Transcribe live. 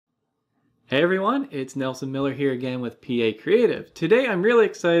Hey everyone, it's Nelson Miller here again with PA Creative. Today I'm really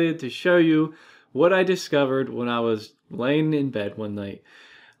excited to show you what I discovered when I was laying in bed one night.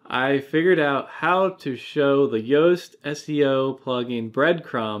 I figured out how to show the Yoast SEO plugin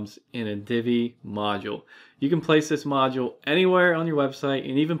Breadcrumbs in a Divi module. You can place this module anywhere on your website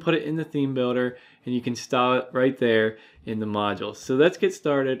and even put it in the theme builder, and you can style it right there in the module. So let's get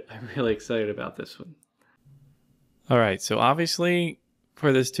started. I'm really excited about this one. Alright, so obviously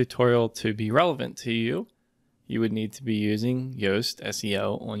for this tutorial to be relevant to you, you would need to be using Yoast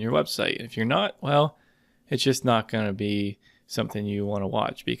SEO on your website. If you're not, well, it's just not going to be something you want to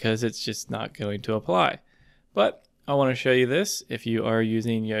watch because it's just not going to apply. But I want to show you this if you are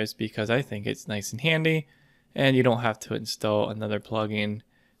using Yoast because I think it's nice and handy and you don't have to install another plugin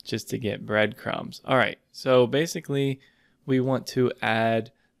just to get breadcrumbs. Alright, so basically we want to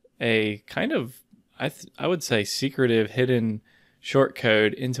add a kind of, I would say, secretive hidden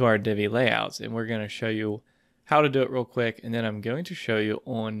shortcode into our Divi layouts, and we're going to show you how to do it real quick, and then I'm going to show you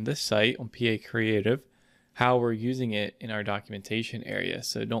on this site on PA Creative how we're using it in our documentation area,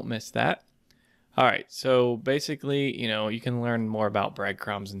 so don't miss that. Alright, so basically, you can learn more about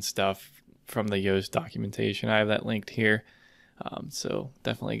breadcrumbs and stuff from the Yoast documentation. I have that linked here, so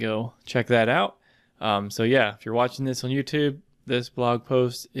definitely go check that out. So yeah, if you're watching this on YouTube, this blog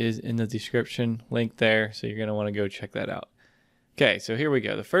post is in the description, link there, so you're going to want to go check that out. Okay, so here we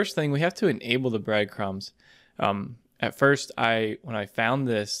go. The first thing, we have to enable the breadcrumbs. At first, when I found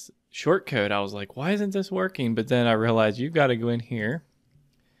this shortcode, I was like, why isn't this working? But then I realized you've got to go in here.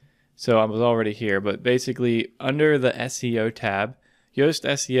 So I was already here, but basically under the SEO tab, Yoast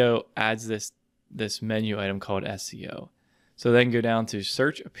SEO adds this menu item called SEO. So then go down to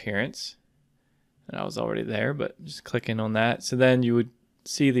search appearance, and I was already there, but just clicking on that. So then you would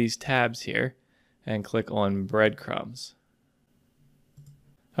see these tabs here and click on breadcrumbs.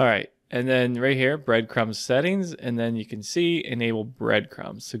 Alright, and then right here, breadcrumbs settings, and then you can see enable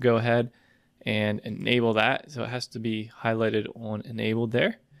breadcrumbs. So go ahead and enable that. So it has to be highlighted on enabled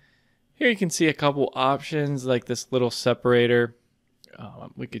there. Here you can see a couple options like this little separator.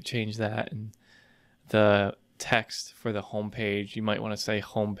 We could change that, and the text for the home page, you might want to say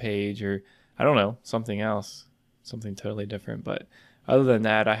home page, or I don't know, something else, something totally different. But other than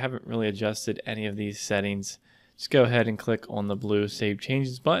that, I haven't really adjusted any of these settings. Just go ahead and click on the blue Save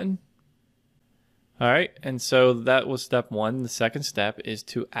Changes button. Alright, and so that was step one. The second step is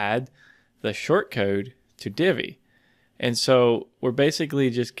to add the shortcode to Divi. And so we're basically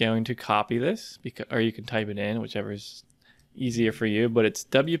just going to copy this, or you can type it in, whichever is easier for you, but it's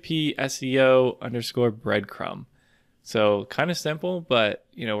WP SEO _ breadcrumb. So kind of simple, but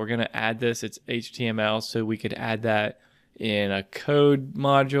we're going to add this. It's HTML, so we could add that in a code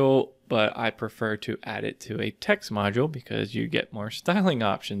module, but I prefer to add it to a text module because you get more styling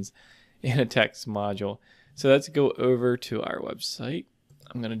options in a text module. So let's go over to our website.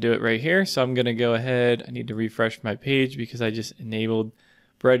 I'm going to do it right here. So I'm going to go ahead. I need to refresh my page because I just enabled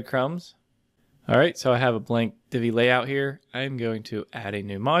breadcrumbs. All right, so I have a blank Divi layout here. I'm going to add a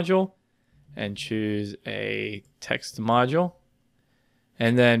new module and choose a text module.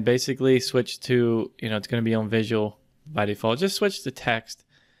 And then basically switch to, it's going to be on visual by default. Just switch to text.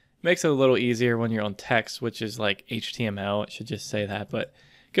 Makes it a little easier when you're on text, which is like HTML. It should just say that, but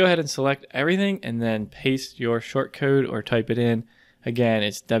go ahead and select everything and then paste your shortcode or type it in. Again,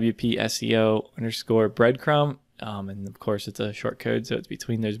 it's WP SEO _ breadcrumb, and of course it's a shortcode, so it's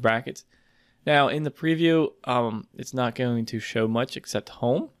between those brackets. Now in the preview, it's not going to show much except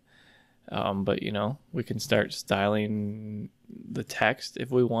home, but we can start styling the text if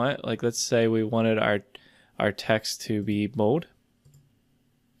we want. Like let's say we wanted our text to be bold.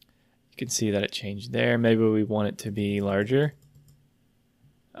 You can see that it changed there. Maybe we want it to be larger.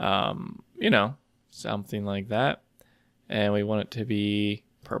 Something like that. And we want it to be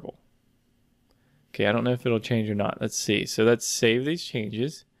purple. Okay, I don't know if it'll change or not. Let's see. So let's save these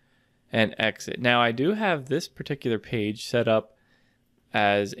changes and exit. Now I do have this particular page set up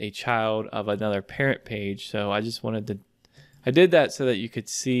as a child of another parent page. So I just wanted to, I did that so that you could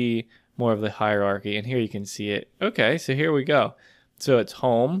see more of the hierarchy. And here you can see it. Okay, so here we go. So it's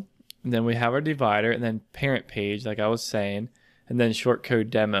home. And then we have our divider, and then parent page, like I was saying, and then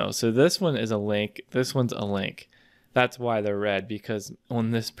shortcode demo. So this one is a link. This one's a link. That's why they're red, because on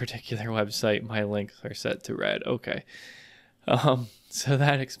this particular website, my links are set to red. Okay. So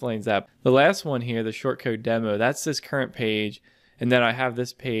that explains that. The last one here, the shortcode demo, that's this current page. And then I have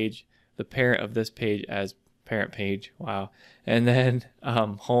this page, the parent of this page as parent page. Wow. And then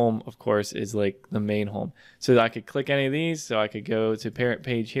home, of course, is like the main home. So I could click any of these. So I could go to parent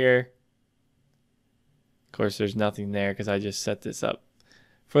page here. Of course, there's nothing there because I just set this up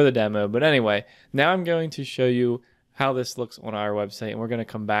for the demo. But anyway, now I'm going to show you how this looks on our website, and we're going to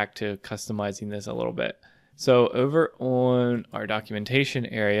come back to customizing this a little bit. So over on our documentation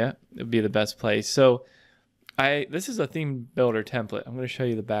area, it would be the best place. So this is a theme builder template. I'm going to show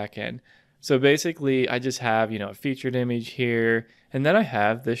you the back end. So basically I just have, a featured image here, and then I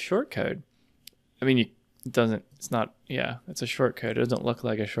have this short code. I mean, it's a short code. It doesn't look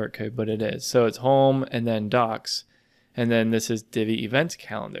like a short code, but it is. So it's home and then docs, and then this is Divi events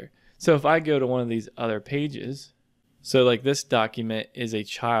calendar. So if I go to one of these other pages, so like this document is a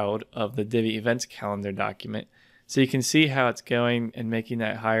child of the Divi events calendar document. So you can see how it's going and making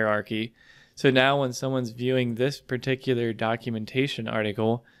that hierarchy. So now when someone's viewing this particular documentation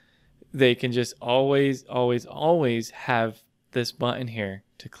article, they can just always have this button here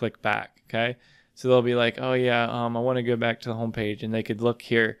to click back, okay? So they'll be like, oh yeah, I want to go back to the home page, and they could look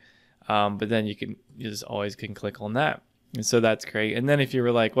here, but then you just always can click on that. And so that's great. And then if you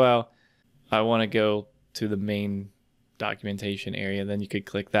were like, well, I want to go to the main documentation area, then you could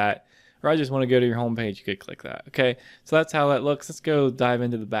click that. Or I just want to go to your home page, you could click that. Okay, so that's how that looks. Let's go dive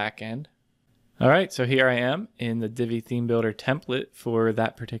into the back end. All right, so here I am in the Divi theme builder template for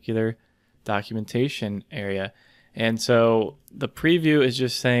that particular documentation area. And so the preview is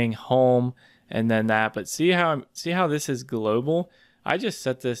just saying home and then that, but see how this is global? I just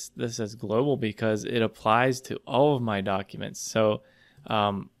set this as global because it applies to all of my documents. So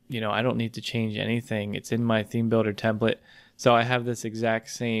I don't need to change anything. It's in my theme builder template. So I have this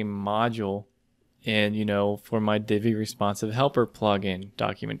exact same module in, for my Divi responsive helper plugin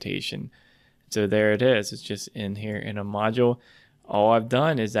documentation. So there it is. It's just in here in a module. All I've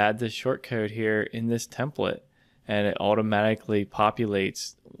done is add this shortcode here in this template, and it automatically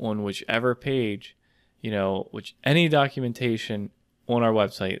populates on whichever page, any documentation on our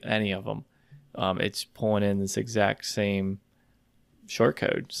website, any of them, it's pulling in this exact same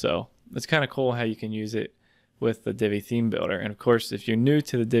shortcode. So it's kind of cool how you can use it with the Divi theme builder. And of course, if you're new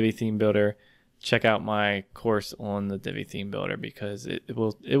to the Divi theme builder, check out my course on the Divi theme builder, because it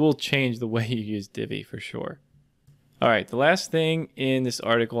will change the way you use Divi for sure. All right, the last thing in this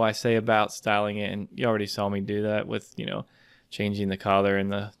article I say about styling it, and you already saw me do that with changing the color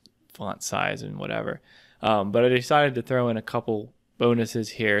and the font size and whatever, but I decided to throw in a couple bonuses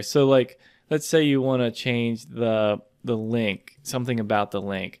here. So like, let's say you want to change the link, something about the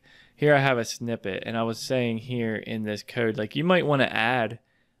link. Here I have a snippet, and I was saying here in this code, like, you might want to add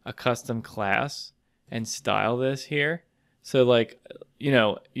a custom class and style this here. So like,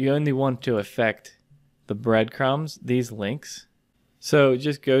 you only want to affect the breadcrumbs, these links. So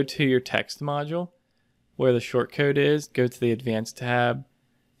just go to your text module where the shortcode is, go to the advanced tab,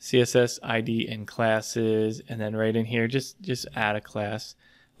 CSS ID and classes, and then right in here, just add a class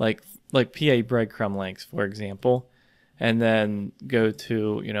like PA breadcrumb links, for example, and then go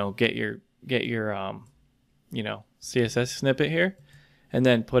to, get your CSS snippet here, and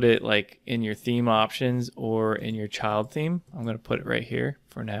then put it like in your theme options or in your child theme. I'm going to put it right here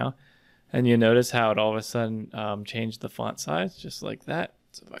for now. And you notice how it all of a sudden changed the font size just like that.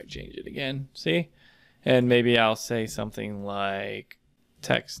 So if I change it again, see? And maybe I'll say something like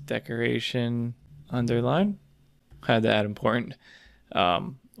text decoration underline. I had to add important.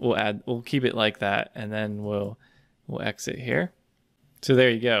 We'll keep it like that, and then we'll exit here. So there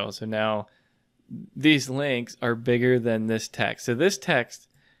you go. So now these links are bigger than this text. So this text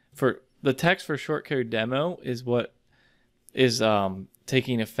for shortcode demo is what is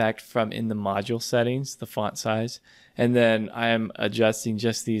taking effect from in the module settings, the font size. And then I am adjusting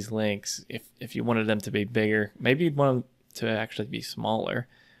just these links. If you wanted them to be bigger, maybe you'd want them to actually be smaller,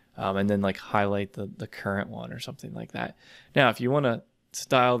 and then like highlight the current one or something like that. Now, if you want to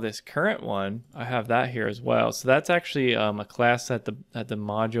style this current one, I have that here as well. So that's actually a class that the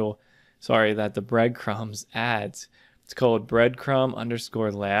breadcrumbs adds. It's called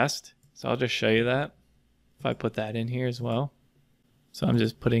breadcrumb_last. So I'll just show you that if I put that in here as well. So I'm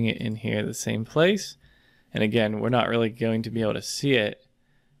just putting it in here, the same place. And again, we're not really going to be able to see it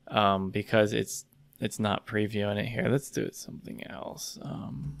because it's not previewing it here. Let's do it something else.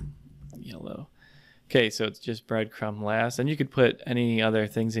 Yellow. Okay, so it's just breadcrumb last, and you could put any other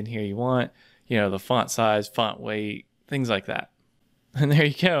things in here you want. The font size, font weight, things like that. And there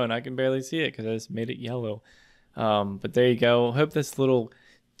you go. And I can barely see it because I just made it yellow. But there you go. Hope this little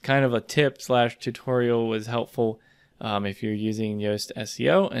kind of a tip/tutorial was helpful. If you're using Yoast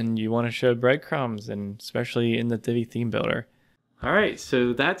SEO and you want to show breadcrumbs, and especially in the Divi theme builder. All right,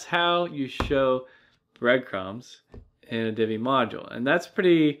 so that's how you show breadcrumbs in a Divi module, and that's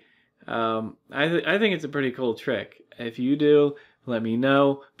pretty. I think it's a pretty cool trick. If you do, let me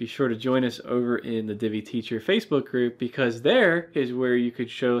know. Be sure to join us over in the Divi Teacher Facebook group, because there is where you could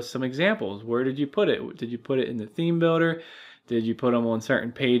show some examples. Where did you put it? Did you put it in the theme builder? Did you put them on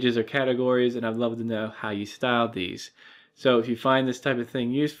certain pages or categories? And I'd love to know how you styled these. So if you find this type of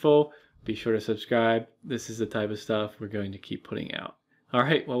thing useful, be sure to subscribe. This is the type of stuff we're going to keep putting out. All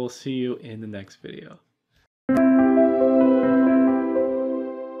right, well, we'll see you in the next video.